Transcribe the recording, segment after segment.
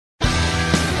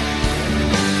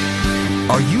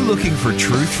Are you looking for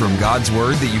truth from God's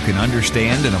Word that you can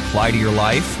understand and apply to your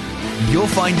life? You'll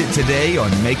find it today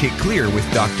on Make It Clear with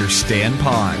Dr. Stan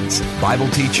Ponz, Bible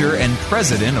teacher and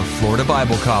president of Florida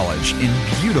Bible College in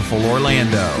beautiful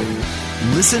Orlando.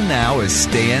 Listen now as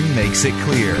Stan makes it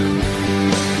clear.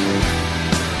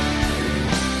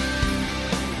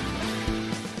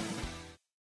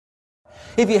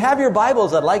 If you have your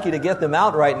Bibles, I'd like you to get them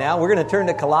out right now. We're going to turn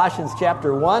to Colossians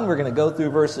chapter 1. We're going to go through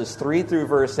verses 3 through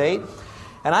verse 8.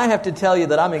 And I have to tell you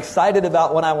that I'm excited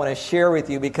about what I want to share with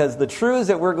you, because the truths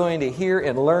that we're going to hear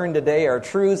and learn today are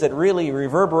truths that really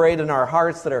reverberate in our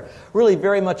hearts, that are really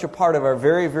very much a part of our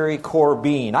very, very core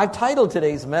being. I've titled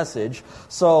today's message,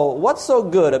 So What's So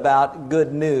Good About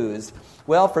Good News?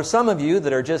 Well, for some of you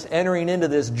that are just entering into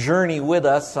this journey with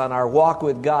us on our walk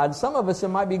with God, some of us, it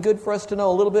might be good for us to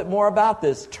know a little bit more about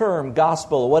this term,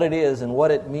 gospel, what it is and what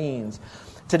it means.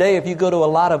 Today, if you go to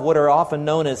a lot of what are often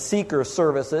known as seeker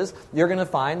services, you're going to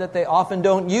find that they often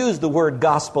don't use the word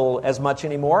gospel as much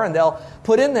anymore, and they'll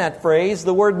put in that phrase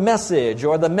the word message,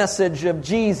 or the message of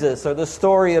Jesus, or the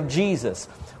story of Jesus.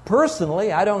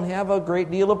 Personally, I don't have a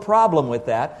great deal of problem with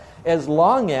that, as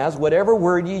long as whatever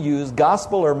word you use,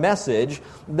 gospel or message,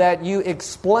 that you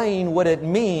explain what it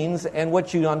means and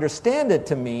what you understand it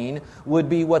to mean would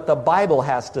be what the Bible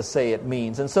has to say it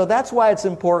means. And so that's why it's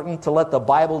important to let the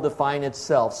Bible define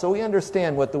itself, so we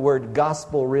understand what the word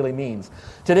gospel really means.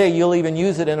 Today, you'll even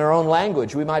use it in our own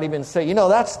language. We might even say,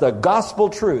 that's the gospel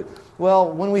truth.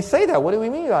 Well, when we say that, what do we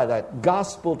mean by that?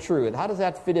 Gospel truth. How does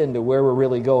that fit into where we're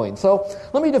really going? So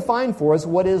let me define for us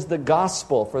what is the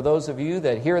gospel, for those of you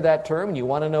that hear that term and you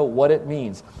want to know what it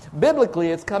means. Biblically,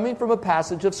 it's coming from a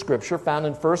passage of Scripture found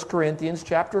in 1 Corinthians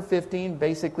chapter 15,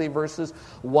 basically verses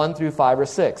 1 through 5 or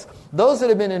 6. Those that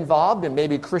have been involved in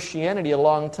maybe Christianity a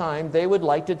long time, they would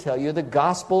like to tell you the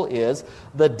gospel is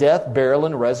the death, burial,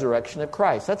 and resurrection of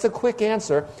Christ. That's a quick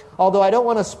answer, although I don't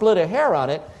want to split a hair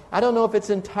on it. I don't know if it's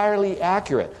entirely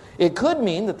accurate. It could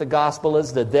mean that the gospel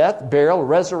is the death, burial,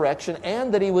 resurrection,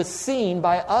 and that he was seen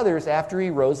by others after he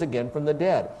rose again from the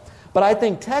dead. But I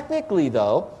think technically,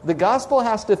 though, the gospel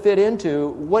has to fit into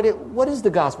what is the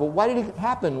gospel? Why did it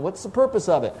happen? What's the purpose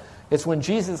of it? It's when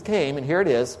Jesus came, and here it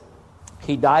is.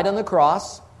 He died on the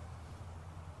cross,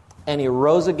 and he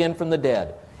rose again from the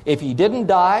dead. If he didn't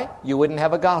die, you wouldn't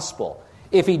have a gospel.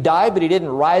 If he died but he didn't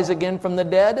rise again from the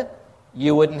dead,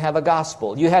 you wouldn't have a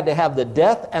gospel. You had to have the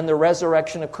death and the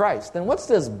resurrection of Christ. Then what's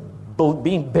this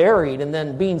being buried and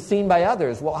then being seen by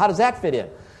others? Well, how does that fit in?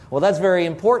 Well, that's very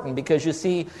important, because you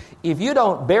see, if you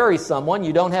don't bury someone,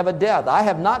 you don't have a death. I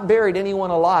have not buried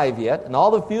anyone alive yet, and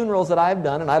all the funerals that I've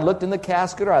done, and I looked in the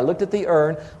casket or I looked at the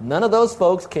urn, none of those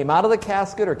folks came out of the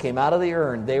casket or came out of the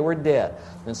urn. They were dead.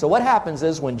 And so what happens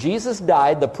is, when Jesus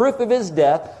died, the proof of his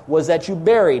death was that you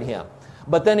buried him.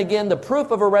 But then again, the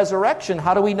proof of a resurrection,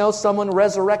 how do we know someone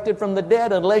resurrected from the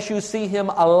dead unless you see him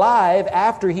alive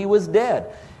after he was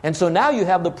dead? And so now you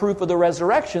have the proof of the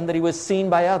resurrection, that he was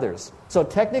seen by others. So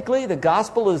technically, the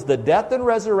gospel is the death and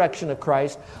resurrection of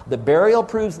Christ. The burial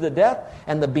proves the death,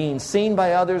 and the being seen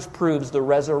by others proves the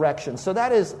resurrection. So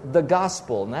that is the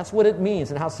gospel, and that's what it means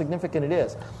and how significant it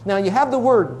is. Now, you have the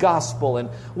word gospel, and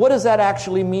what does that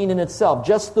actually mean in itself?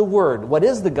 Just the word. What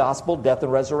is the gospel? Death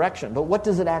and resurrection. But what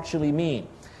does it actually mean?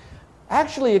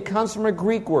 Actually, it comes from a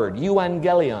Greek word,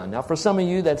 euangelion. Now, for some of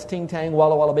you, that's ting-tang,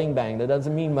 walla-walla, bing-bang. That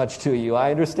doesn't mean much to you,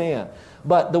 I understand.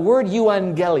 But the word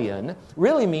euangelion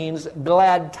really means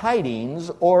glad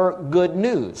tidings or good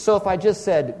news. So if I just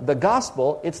said the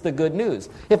gospel, it's the good news.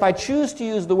 If I choose to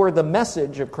use the word the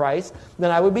message of Christ,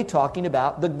 then I would be talking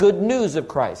about the good news of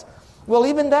Christ. Well,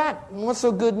 even that, what's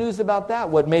so good news about that?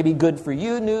 What may be good for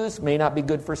you news may not be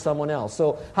good for someone else.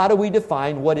 So how do we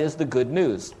define what is the good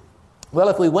news? Well,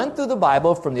 if we went through the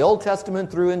Bible from the Old Testament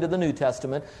through into the New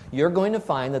Testament, you're going to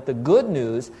find that the good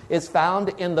news is found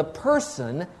in the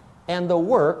person and the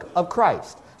work of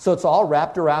Christ. So it's all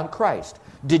wrapped around Christ.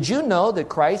 Did you know that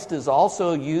Christ is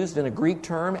also used in a Greek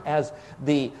term as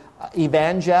the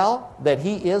evangel, that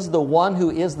he is the one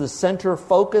who is the center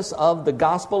focus of the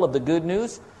gospel, of the good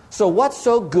news? So what's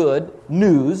so good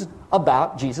news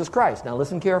about Jesus Christ? Now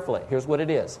listen carefully. Here's what it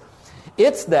is.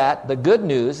 It's that the good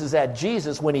news is that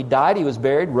Jesus, when he died, he was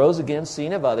buried, rose again,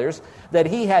 seen of others, that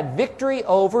he had victory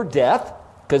over death,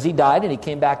 because he died and he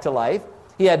came back to life.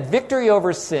 He had victory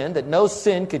over sin, that no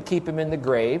sin could keep him in the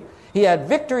grave. He had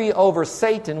victory over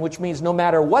Satan, which means no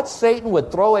matter what Satan would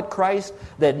throw at Christ,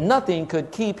 that nothing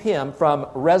could keep him from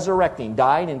resurrecting,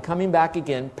 dying and coming back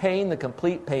again, paying the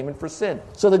complete payment for sin.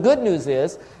 So the good news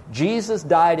is Jesus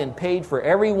died and paid for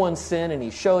everyone's sin, and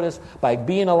he showed us by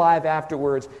being alive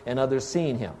afterwards and others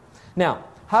seeing him. Now,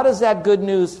 how does that good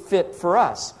news fit for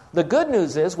us? The good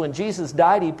news is when Jesus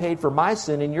died, He paid for my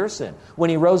sin and your sin. When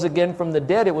He rose again from the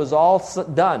dead, it was all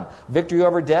done. Victory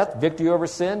over death, victory over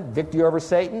sin, victory over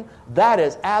Satan. That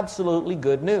is absolutely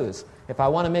good news. If I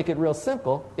want to make it real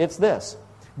simple, it's this.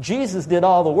 Jesus did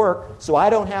all the work, so I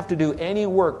don't have to do any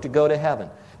work to go to heaven.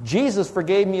 Jesus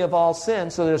forgave me of all sin,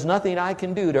 so there's nothing I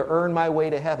can do to earn my way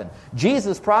to heaven.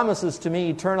 Jesus promises to me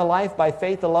eternal life by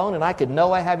faith alone, and I could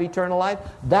know I have eternal life.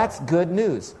 That's good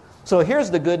news. So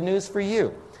here's the good news for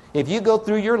you. If you go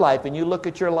through your life and you look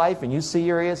at your life and you see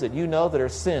areas that you know that are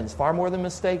sins, far more than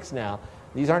mistakes now,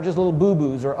 these aren't just little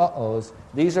boo-boos or uh-ohs.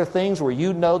 These are things where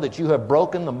you know that you have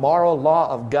broken the moral law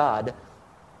of God.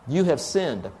 You have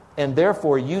sinned, and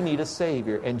therefore you need a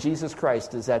Savior, and Jesus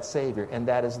Christ is that Savior, and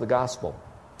that is the gospel.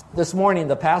 This morning,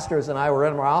 the pastors and I were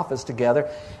in our office together,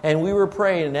 and we were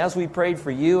praying. And as we prayed for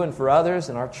you and for others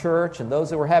in our church and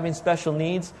those that were having special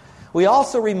needs, we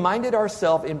also reminded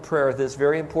ourselves in prayer of this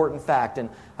very important fact. And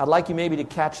I'd like you maybe to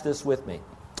catch this with me.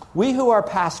 We who are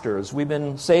pastors, we've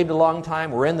been saved a long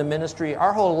time, we're in the ministry,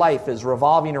 our whole life is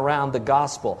revolving around the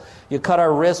gospel. You cut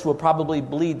our wrists, we'll probably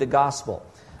bleed the gospel.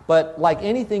 But like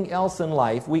anything else in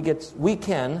life, we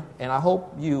can, and I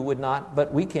hope you would not,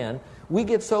 but we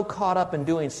get so caught up in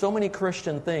doing so many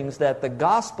Christian things that the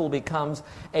gospel becomes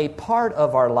a part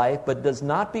of our life, but does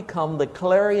not become the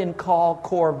clarion call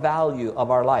core value of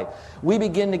our life. We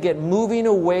begin to get moving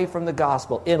away from the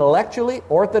gospel. Intellectually,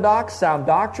 orthodox, sound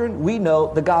doctrine, we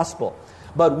know the gospel.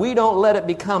 But we don't let it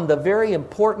become the very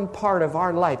important part of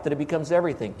our life, that it becomes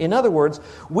everything. In other words,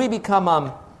 we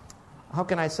become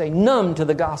numb to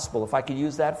the gospel, if I could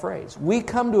use that phrase. We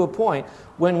come to a point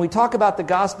when we talk about the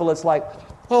gospel, it's like,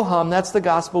 oh, that's the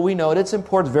gospel. We know it. It's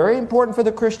important. It's very important for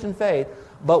the Christian faith,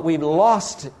 but we've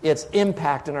lost its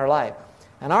impact in our life.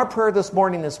 And our prayer this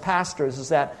morning as pastors is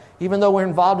that even though we're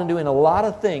involved in doing a lot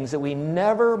of things, that we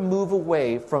never move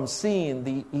away from seeing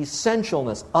the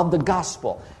essentialness of the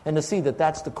gospel and to see that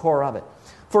that's the core of it.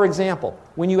 For example,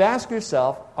 when you ask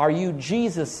yourself, are you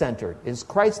Jesus-centered? Is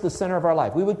Christ the center of our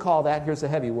life? We would call that, here's a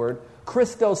heavy word,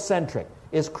 Christocentric.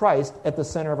 Is Christ at the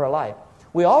center of our life?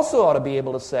 We also ought to be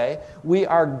able to say we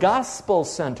are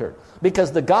gospel-centered,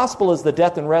 because the gospel is the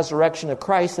death and resurrection of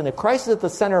Christ, and if Christ is at the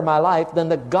center of my life, then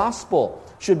the gospel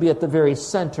should be at the very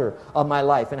center of my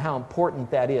life, and how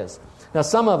important that is. Now,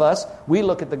 some of us, we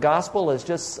look at the gospel as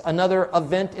just another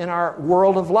event in our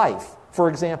world of life. For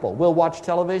example, we'll watch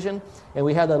television, and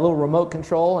we have that little remote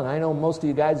control, and I know most of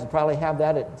you guys probably have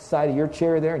that at the side of your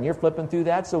chair there, and you're flipping through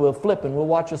that, so we'll flip and we'll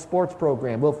watch a sports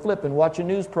program. We'll flip and watch a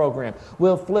news program.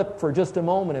 We'll flip for just a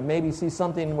moment and maybe see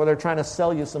something where they're trying to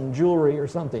sell you some jewelry or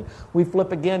something. We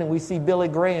flip again, and we see Billy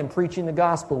Graham preaching the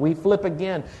gospel. We flip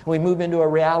again, and we move into a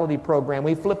reality program.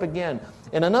 We flip again.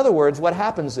 And in other words, what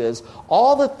happens is,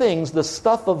 all the things, the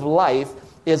stuff of life,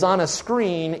 is on a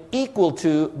screen equal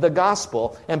to the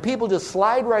gospel, and people just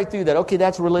slide right through that. Okay,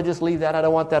 that's religious, leave that, I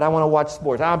don't want that, I want to watch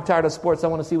sports. I'm tired of sports, I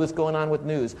want to see what's going on with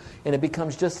news. And it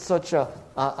becomes just such an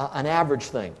average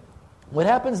thing. What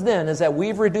happens then is that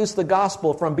we've reduced the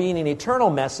gospel from being an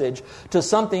eternal message to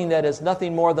something that is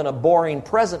nothing more than a boring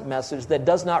present message that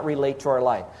does not relate to our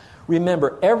life.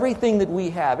 Remember, everything that we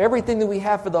have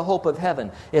for the hope of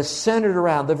heaven is centered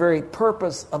around the very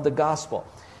purpose of the gospel.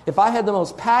 If I had the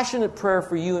most passionate prayer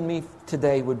for you and me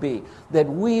today would be that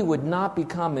we would not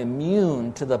become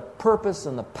immune to the purpose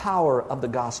and the power of the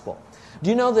gospel.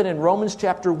 Do you know that in Romans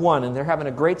chapter 1, and they're having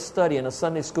a great study in a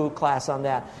Sunday school class on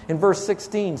that, in verse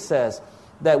 16 says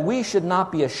that we should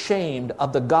not be ashamed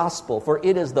of the gospel, for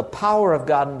it is the power of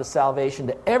God unto salvation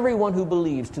to everyone who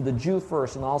believes, to the Jew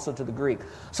first and also to the Greek.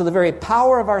 So the very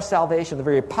power of our salvation, the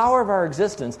very power of our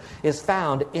existence is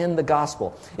found in the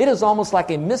gospel. It is almost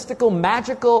like a mystical,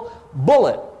 magical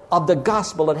bullet of the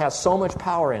gospel that has so much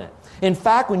power in it. In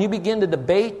fact, when you begin to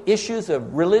debate issues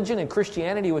of religion and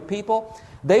Christianity with people,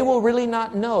 they will really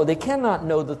not know. They cannot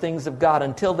know the things of God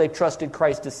until they've trusted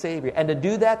Christ as Savior. And to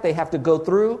do that, they have to go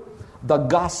through the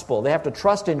gospel. They have to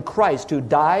trust in Christ who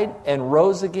died and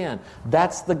rose again.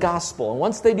 That's the gospel. And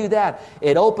once they do that,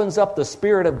 it opens up the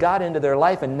Spirit of God into their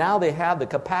life, and now they have the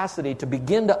capacity to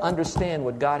begin to understand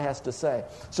what God has to say.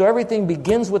 So everything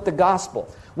begins with the gospel.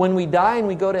 When we die and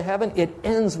we go to heaven, it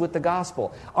ends with the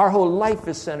gospel. Our whole life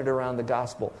is centered around the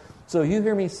gospel. So you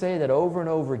hear me say that over and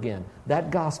over again.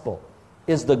 That gospel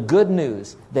is the good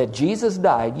news that Jesus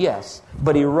died, yes,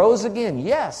 but He rose again,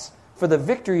 yes, for the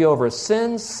victory over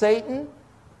sin, Satan,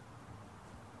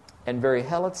 and very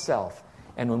hell itself.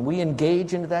 And when we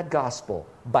engage into that gospel,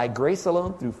 by grace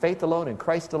alone, through faith alone, in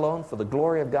Christ alone, for the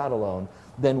glory of God alone,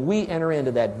 then we enter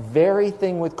into that very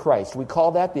thing with Christ. We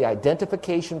call that the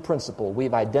identification principle.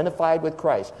 We've identified with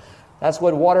Christ. That's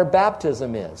what water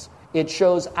baptism is. It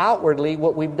shows outwardly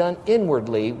what we've done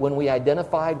inwardly when we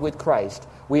identified with Christ.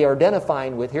 We are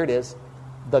identifying with, here it is,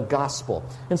 the gospel.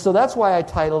 And so that's why I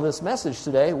titled this message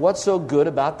today, What's So Good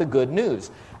About the Good News?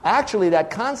 Actually,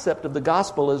 that concept of the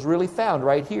gospel is really found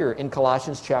right here in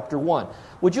Colossians chapter 1.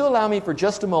 Would you allow me for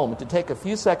just a moment to take a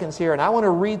few seconds here, and I want to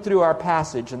read through our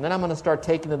passage, and then I'm going to start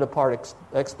taking it apart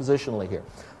expositionally here.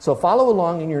 So follow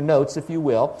along in your notes, if you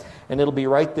will, and it'll be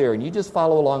right there, and you just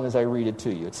follow along as I read it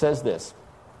to you. It says this: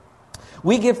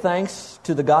 We give thanks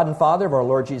to the God and Father of our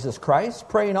Lord Jesus Christ,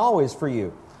 praying always for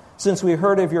you, since we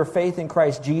heard of your faith in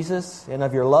Christ Jesus and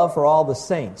of your love for all the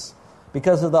saints,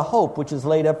 because of the hope which is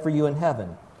laid up for you in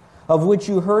heaven, of which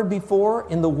you heard before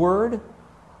in the word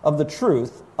of the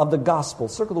truth of the gospel.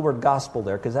 Circle the word gospel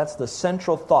there, because that's the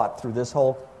central thought through this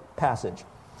whole passage.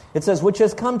 It says, which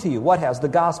has come to you. What has? The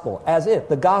gospel. As it,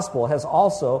 the gospel, has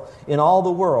also in all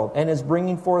the world and is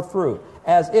bringing forth fruit.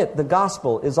 As it, the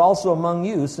gospel, is also among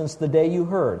you since the day you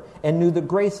heard and knew the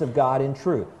grace of God in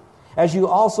truth. As you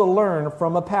also learn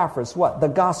from Epaphras, what? The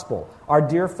gospel, our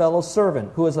dear fellow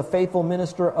servant, who is a faithful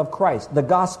minister of Christ, the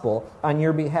gospel on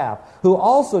your behalf, who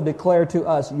also declared to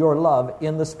us your love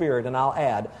in the Spirit, and I'll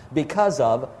add, because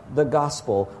of the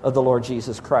gospel of the Lord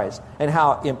Jesus Christ, and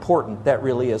how important that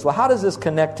really is. Well, how does this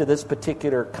connect to this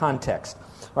particular context?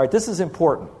 All right, this is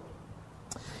important.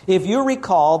 If you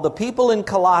recall, the people in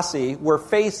Colossae were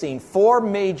facing 4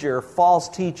 major false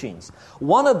teachings.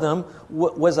 One of them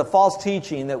was a false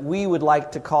teaching that we would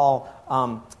like to call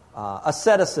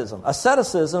asceticism.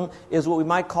 Asceticism is what we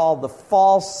might call the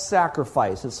false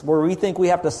sacrifice. It's where we think we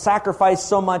have to sacrifice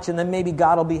so much and then maybe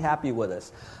God will be happy with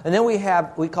us. And then we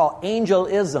call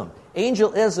angelism.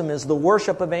 Angelism is the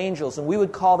worship of angels, and we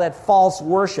would call that false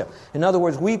worship. In other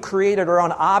words, we've created our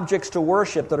own objects to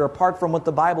worship that are apart from what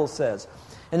the Bible says.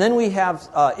 And then we have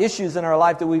issues in our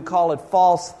life that we call it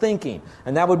false thinking.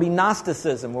 And that would be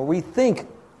Gnosticism, where we think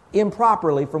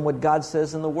improperly from what God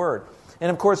says in the Word.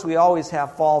 And of course, we always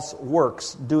have false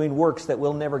works, doing works that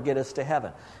will never get us to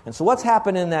heaven. And so what's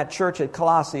happened in that church at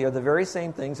Colossae are the very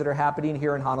same things that are happening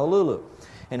here in Honolulu.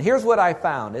 And here's what I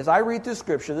found. As I read through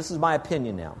Scripture, this is my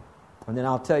opinion now, and then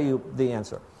I'll tell you the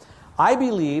answer. I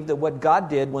believe that what God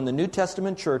did when the New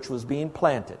Testament church was being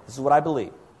planted, this is what I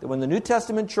believe, that when the New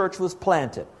Testament church was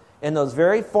planted, in those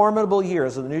very formidable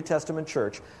years of the New Testament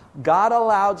church, God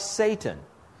allowed Satan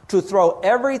to throw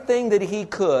everything that he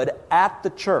could at the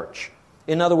church.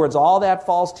 In other words, all that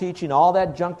false teaching, all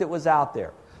that junk that was out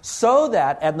there. So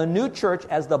that at the new church,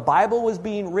 as the Bible was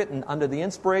being written under the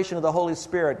inspiration of the Holy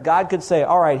Spirit, God could say,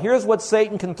 all right, here's what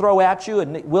Satan can throw at you,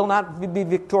 and it will not be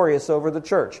victorious over the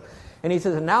church. And he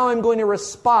says, now I'm going to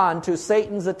respond to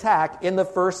Satan's attack in the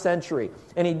first century.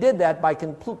 And he did that by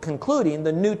concluding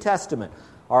the New Testament.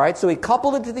 All right, so he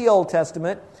coupled it to the Old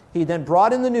Testament. He then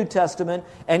brought in the New Testament,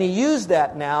 and he used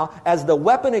that now as the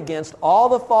weapon against all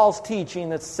the false teaching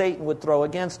that Satan would throw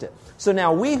against it. So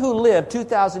now we who live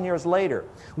 2,000 years later,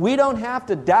 we don't have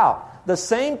to doubt the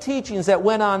same teachings that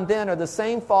went on then are the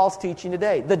same false teaching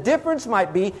today. The difference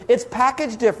might be it's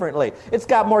packaged differently. It's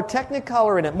got more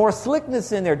technicolor in it, more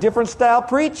slickness in there, different style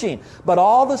preaching. But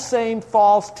all the same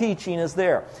false teaching is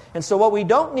there. And so what we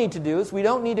don't need to do is we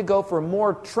don't need to go for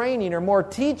more training or more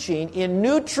teaching in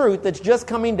new truth that's just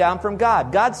coming down from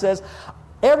God. God says,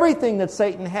 everything that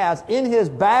Satan has in his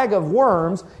bag of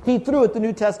worms, he threw at the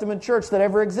New Testament church that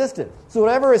ever existed. So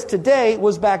whatever is today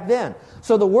was back then.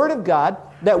 So the Word of God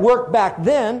that worked back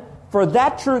then for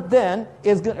that truth then,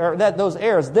 those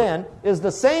errors then, is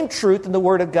the same truth in the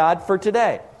Word of God for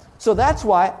today. So that's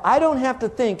why I don't have to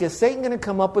think, is Satan going to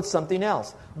come up with something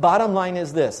else? Bottom line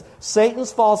is this.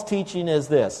 Satan's false teaching is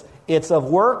this. It's of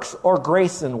works or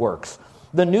grace and works.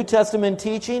 The New Testament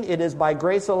teaching, it is by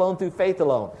grace alone through faith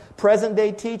alone. Present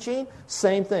day teaching,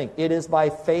 same thing. It is by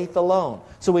faith alone.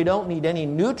 So we don't need any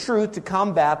new truth to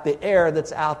combat the error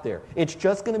that's out there. It's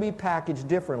just going to be packaged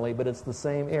differently, but it's the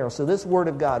same error. So this Word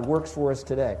of God works for us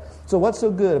today. So what's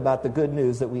so good about the good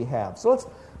news that we have? So let's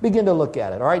begin to look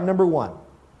at it. All right, number one.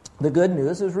 The good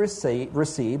news is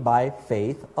received by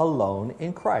faith alone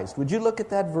in Christ. Would you look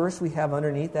at that verse we have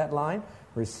underneath that line?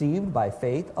 Received by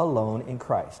faith alone in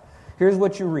Christ. Here's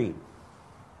what you read.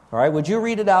 All right, would you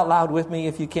read it out loud with me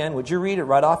if you can? Would you read it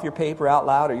right off your paper out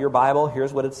loud or your Bible?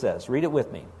 Here's what it says. Read it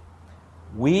with me.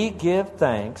 We give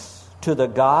thanks to the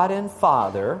God and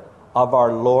Father of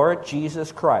our Lord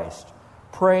Jesus Christ,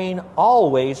 praying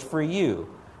always for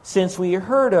you, since we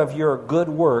heard of your good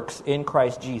works in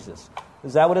Christ Jesus.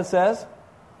 Is that what it says?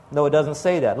 No, it doesn't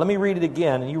say that. Let me read it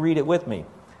again, and you read it with me.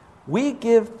 We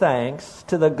give thanks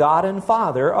to the God and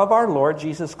Father of our Lord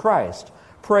Jesus Christ,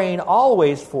 praying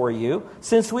always for you,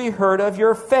 since we heard of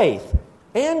your faith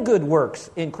and good works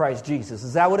in Christ Jesus.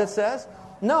 Is that what it says?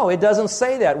 No, it doesn't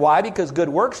say that. Why? Because good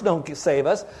works don't save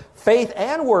us. Faith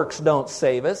and works don't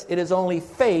save us. It is only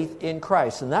faith in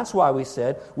Christ. And that's why we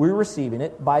said we're receiving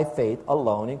it by faith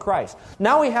alone in Christ.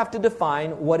 Now we have to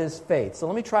define what is faith. So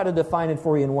let me try to define it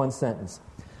for you in one sentence.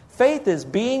 Faith is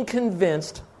being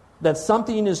convinced that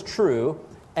something is true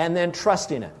and then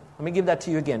trusting it. Let me give that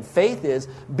to you again. Faith is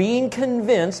being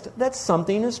convinced that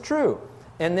something is true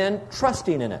and then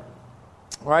trusting in it.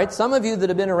 All right, some of you that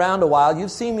have been around a while,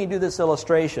 you've seen me do this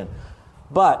illustration.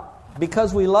 But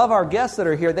because we love our guests that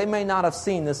are here, they may not have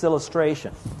seen this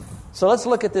illustration. So let's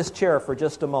look at this chair for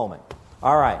just a moment.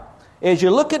 All right, as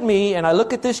you look at me and I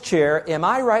look at this chair, am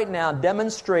I right now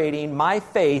demonstrating my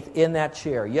faith in that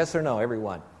chair? Yes or no,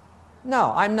 everyone?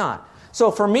 No, I'm not. So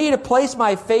for me to place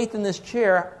my faith in this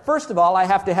chair, first of all, I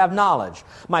have to have knowledge.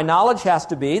 My knowledge has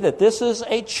to be that this is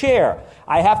a chair.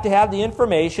 I have to have the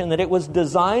information that it was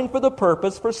designed for the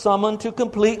purpose for someone to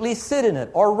completely sit in it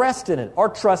or rest in it or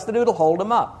trust that it will hold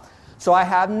them up. So I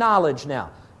have knowledge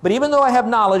now. But even though I have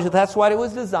knowledge that that's what it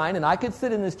was designed and I could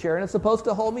sit in this chair and it's supposed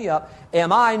to hold me up,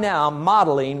 am I now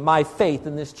modeling my faith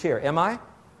in this chair? Am I?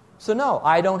 So no,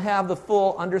 I don't have the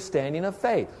full understanding of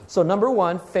faith. So number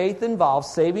one, faith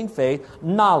involves saving faith,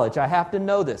 knowledge. I have to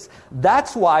know this.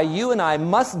 That's why you and I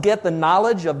must get the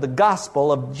knowledge of the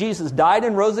gospel of Jesus died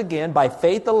and rose again. By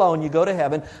faith alone, you go to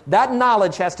heaven. That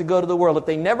knowledge has to go to the world. If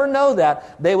they never know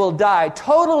that, they will die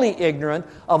totally ignorant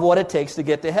of what it takes to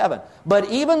get to heaven. But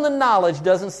even the knowledge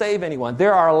doesn't save anyone.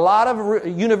 There are a lot of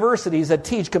universities that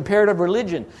teach comparative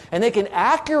religion, and they can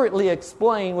accurately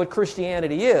explain what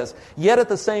Christianity is. Yet at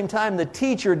the same time, the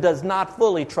teacher does not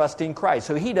fully trust in Christ.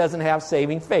 So he doesn't have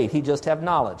saving faith. He just has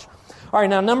knowledge. All right,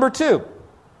 now number two.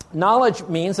 Knowledge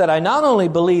means that I not only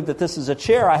believe that this is a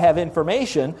chair, I have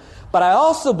information, but I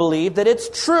also believe that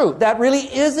it's true. That really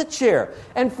is a chair.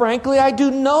 And frankly, I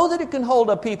do know that it can hold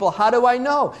up people. How do I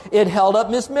know? It held up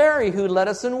Miss Mary, who led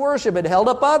us in worship. It held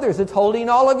up others. It's holding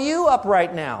all of you up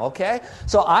right now, okay?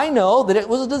 So I know that it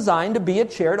was designed to be a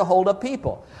chair to hold up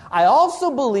people. I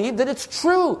also believe that it's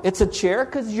true. It's a chair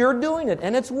because you're doing it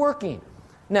and it's working.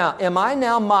 Now, am I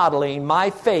now modeling my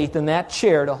faith in that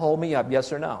chair to hold me up?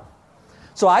 Yes or no?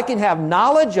 So I can have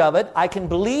knowledge of it, I can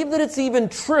believe that it's even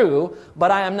true,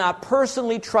 but I am not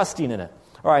personally trusting in it.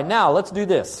 All right, now let's do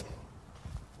this.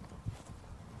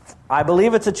 I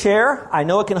believe it's a chair. I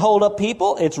know it can hold up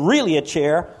people. It's really a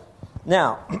chair.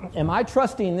 Now, am I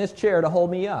trusting this chair to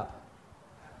hold me up?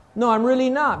 No, I'm really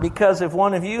not, because if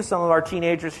one of you, some of our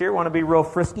teenagers here, want to be real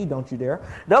frisky, don't you dare,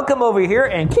 they'll come over here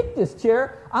and kick this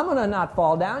chair. I'm going to not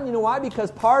fall down. You know why?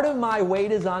 Because part of my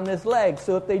weight is on this leg.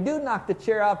 So if they do knock the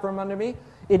chair out from under me,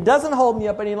 it doesn't hold me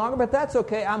up any longer, but that's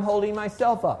okay. I'm holding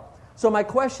myself up. So my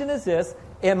question is this: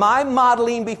 am I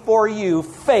modeling before you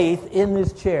faith in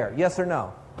this chair? Yes or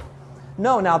no?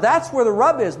 No. Now that's where the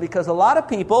rub is, because a lot of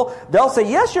people, they'll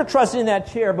say, yes, you're trusting in that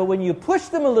chair, but when you push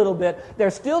them a little bit,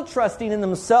 they're still trusting in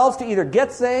themselves to either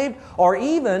get saved or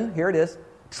even, here it is,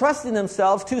 trusting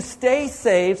themselves to stay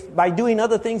saved by doing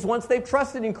other things once they've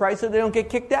trusted in Christ so they don't get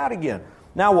kicked out again.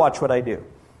 Now watch what I do.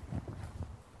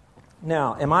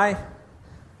 Now, am I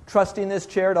trusting this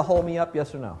chair to hold me up,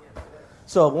 yes or no?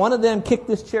 So if one of them kicked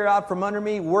this chair out from under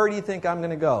me, where do you think I'm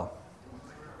going to go?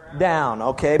 Down,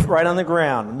 okay, right on the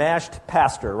ground. Mashed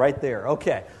pastor, right there,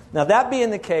 okay. Now that being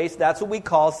the case, that's what we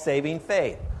call saving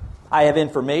faith. I have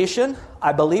information,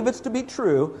 I believe it's to be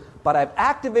true, but I've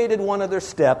activated one other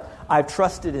step. I've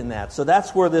trusted in that. So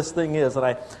that's where this thing is, and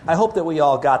I hope that we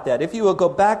all got that. If you will go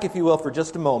back, if you will, for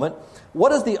just a moment.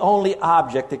 What is the only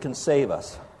object that can save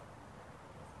us?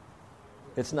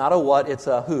 It's not a what, it's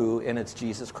a who, and it's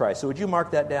Jesus Christ. So would you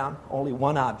mark that down? Only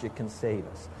one object can save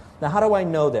us. Now, how do I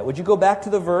know that? Would you go back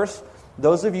to the verse?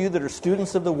 Those of you that are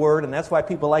students of the Word, and that's why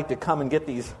people like to come and get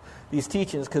these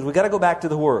teachings, because we've got to go back to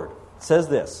the Word. It says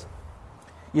this.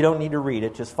 You don't need to read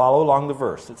it. Just follow along the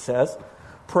verse. It says,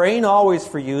 praying always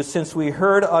for you, since we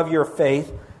heard of your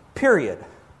faith, period.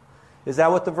 Is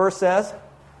that what the verse says?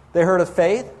 They heard of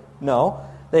faith? No.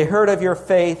 They heard of your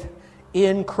faith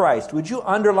in Christ. Would you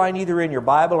underline either in your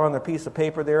Bible or on the piece of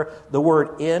paper there the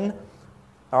word in?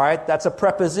 All right, that's a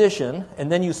preposition. And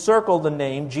then you circle the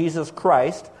name, Jesus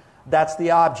Christ. That's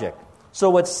the object. So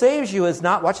what saves you is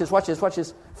not, watch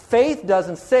this. Faith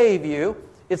doesn't save you.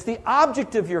 It's the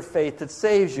object of your faith that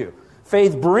saves you.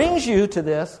 Faith brings you to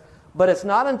this, but it's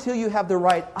not until you have the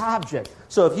right object.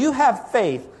 So if you have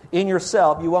faith in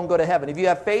yourself, you won't go to heaven. If you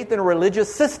have faith in a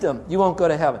religious system, you won't go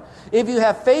to heaven. If you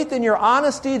have faith in your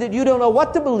honesty that you don't know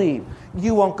what to believe,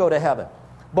 you won't go to heaven.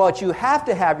 But you have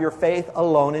to have your faith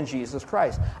alone in Jesus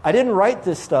Christ. I didn't write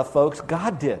this stuff, folks.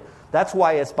 God did. That's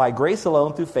why it's by grace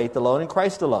alone, through faith alone, in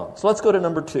Christ alone. So let's go to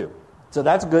number 2. So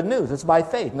that's good news. It's by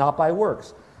faith, not by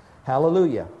works.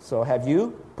 Hallelujah. So have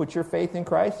you put your faith in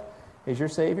Christ as your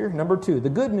Savior? Number 2, the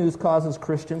good news causes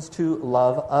Christians to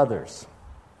love others.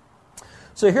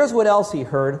 So here's what else he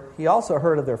heard. He also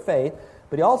heard of their faith,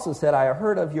 but he also said, I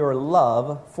heard of your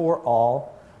love for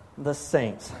all the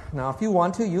saints. Now, if you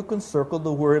want to, you can circle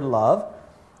the word love.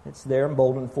 It's there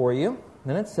emboldened for you.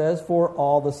 And it says, for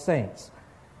all the saints.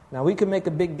 Now, we can make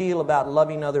a big deal about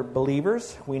loving other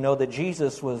believers. We know that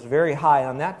Jesus was very high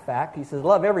on that fact. He says,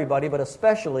 love everybody, but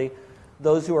especially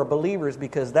those who are believers,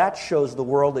 because that shows the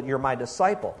world that you're my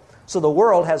disciple. So the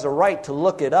world has a right to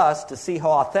look at us to see how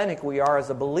authentic we are as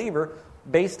a believer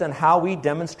based on how we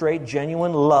demonstrate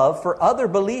genuine love for other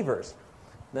believers.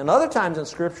 Then other times in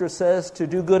Scripture it says to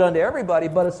do good unto everybody,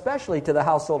 but especially to the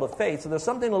household of faith. So there's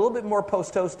something a little bit more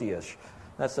post-toasty-ish.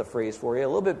 That's a phrase for you. A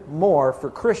little bit more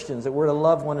for Christians, that we're to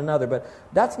love one another. But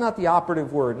that's not the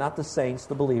operative word, not the saints,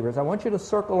 the believers. I want you to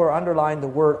circle or underline the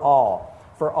word all,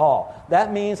 for all.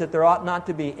 That means that there ought not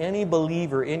to be any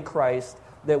believer in Christ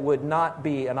that would not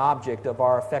be an object of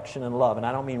our affection and love. And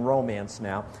I don't mean romance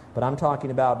now, but I'm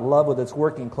talking about love with its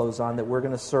working clothes on, that we're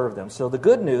going to serve them. So the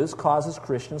good news causes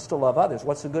Christians to love others.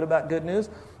 What's the good about good news?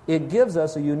 It gives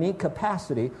us a unique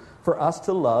capacity for us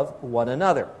to love one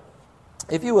another.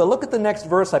 If you will, look at the next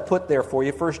verse I put there for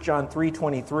you, 1 John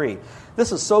 3:23.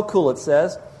 This is so cool. It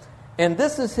says, and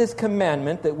this is his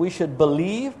commandment, that we should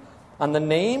believe on the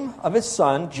name of his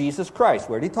Son, Jesus Christ.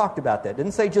 We already talked about that. It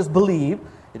didn't say just believe.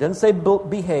 It doesn't say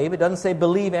behave. It doesn't say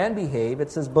believe and behave.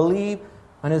 It says believe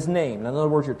on his name. In other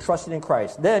words, you're trusting in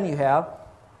Christ. Then you have,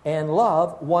 and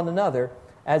love one another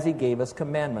as he gave us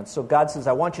commandments. So God says,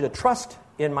 I want you to trust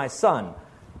in my Son.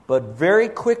 But very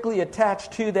quickly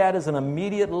attached to that is an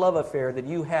immediate love affair that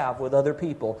you have with other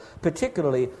people,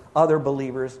 particularly other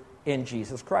believers in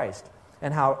Jesus Christ,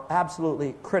 and how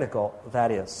absolutely critical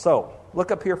that is. So,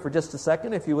 look up here for just a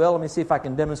second, if you will. Let me see if I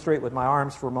can demonstrate with my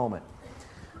arms for a moment.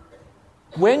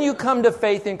 When you come to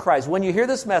faith in Christ, when you hear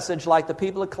this message like the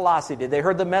people of Colossae did, they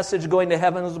heard the message going to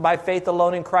heaven was by faith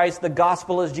alone in Christ. The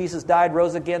gospel is Jesus died,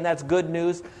 rose again. That's good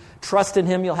news. Trust in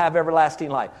Him, you'll have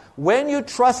everlasting life. When you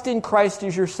trust in Christ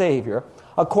as your Savior,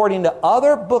 according to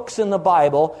other books in the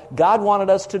Bible, God wanted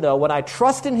us to know, when I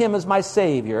trust in Him as my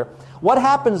Savior, what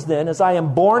happens then is I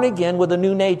am born again with a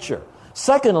new nature.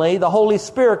 Secondly, the Holy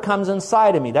Spirit comes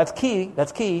inside of me. That's key.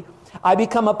 That's key. I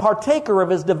become a partaker of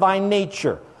His divine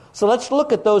nature. So let's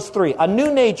look at those three. A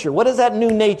new nature. What is that new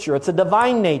nature? It's a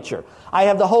divine nature. I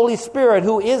have the Holy Spirit,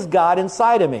 who is God,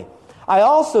 inside of me. I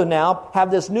also now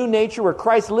have this new nature where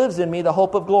Christ lives in me, the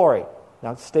hope of glory.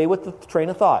 Now stay with the train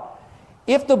of thought.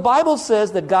 If the Bible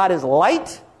says that God is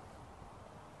light,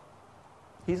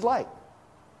 He's light.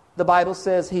 The Bible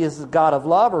says He is the God of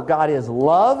love, or God is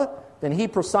love, then He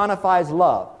personifies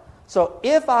love. So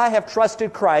if I have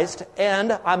trusted Christ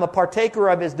and I'm a partaker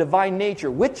of His divine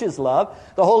nature, which is love,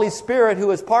 the Holy Spirit,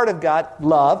 who is part of God,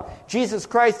 love, Jesus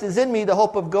Christ is in me, the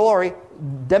hope of glory,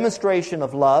 demonstration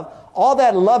of love, all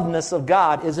that loveness of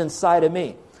God is inside of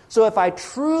me. So if I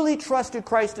truly trusted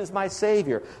Christ as my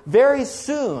Savior, very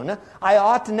soon I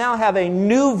ought to now have a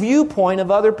new viewpoint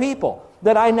of other people,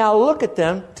 that I now look at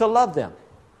them to love them.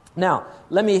 Now,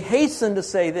 let me hasten to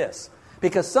say this,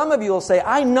 because some of you will say,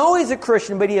 I know he's a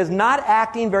Christian, but he is not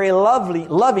acting very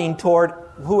loving toward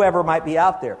whoever might be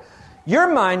out there.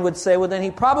 Your mind would say, well, then he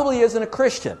probably isn't a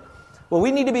Christian. Well,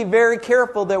 we need to be very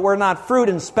careful that we're not fruit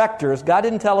inspectors. God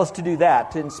didn't tell us to do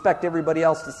that, to inspect everybody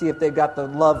else to see if they've got the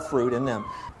love fruit in them.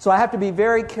 So I have to be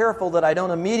very careful that I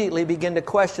don't immediately begin to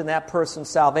question that person's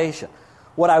salvation.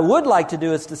 What I would like to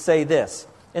do is to say this.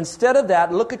 Instead of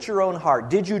that, look at your own heart.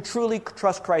 Did you truly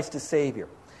trust Christ as Savior?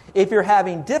 If you're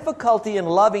having difficulty in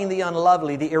loving the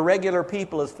unlovely, the irregular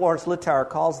people, as Florence Littauer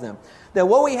calls them, then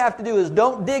what we have to do is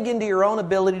don't dig into your own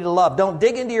ability to love. Don't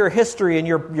dig into your history and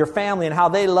your family and how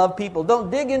they love people.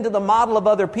 Don't dig into the model of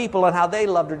other people and how they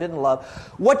loved or didn't love.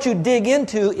 What you dig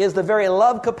into is the very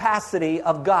love capacity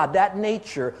of God, that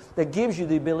nature that gives you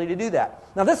the ability to do that.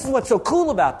 Now, this is what's so cool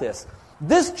about this.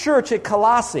 This church at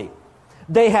Colossae,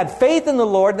 they had faith in the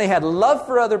Lord, they had love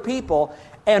for other people,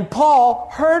 and Paul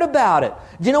heard about it.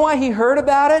 Do you know why he heard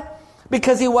about it?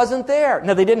 Because he wasn't there.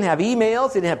 Now, they didn't have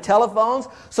emails, they didn't have telephones,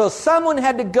 so someone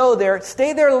had to go there,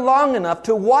 stay there long enough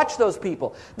to watch those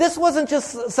people. This wasn't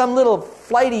just some little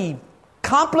flighty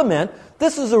compliment.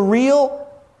 This was a real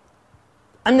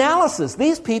analysis.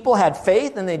 These people had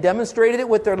faith, and they demonstrated it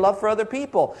with their love for other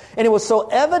people. And it was so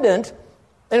evident,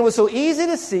 and it was so easy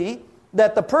to see,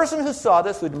 that the person who saw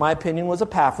this, who in my opinion was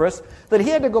Epaphras, that he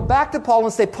had to go back to Paul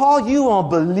and say, Paul, you won't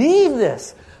believe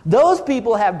this. Those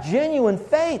people have genuine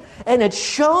faith, and it's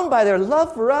shown by their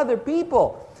love for other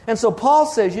people. And so Paul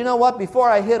says, you know what, before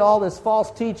I hit all this false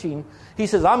teaching, he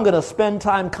says, I'm going to spend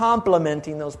time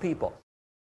complimenting those people.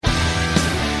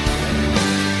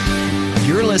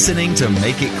 You're listening to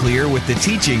Make It Clear with the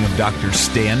teaching of Dr.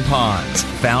 Stan Ponz,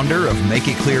 founder of Make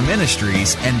It Clear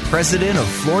Ministries and president of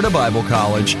Florida Bible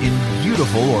College in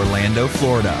beautiful Orlando,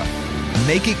 Florida.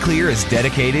 Make It Clear is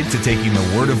dedicated to taking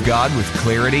the Word of God with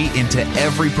clarity into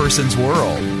every person's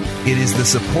world. It is the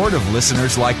support of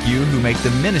listeners like you who make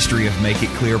the ministry of Make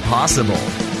It Clear possible.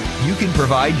 You can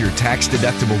provide your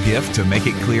tax-deductible gift to Make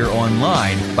It Clear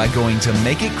online by going to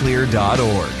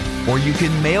makeitclear.org. Or you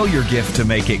can mail your gift to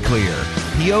Make It Clear,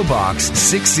 P.O. Box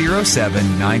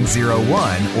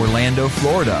 607901, Orlando,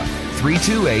 Florida,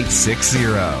 32860.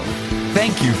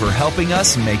 Thank you for helping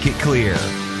us make it clear.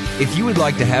 If you would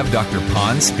like to have Dr.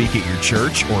 Ponz speak at your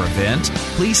church or event,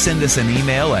 please send us an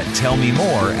email at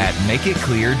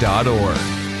tellmemore@makeitclear.org.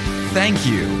 Thank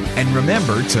you, and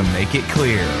remember to make it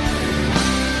clear.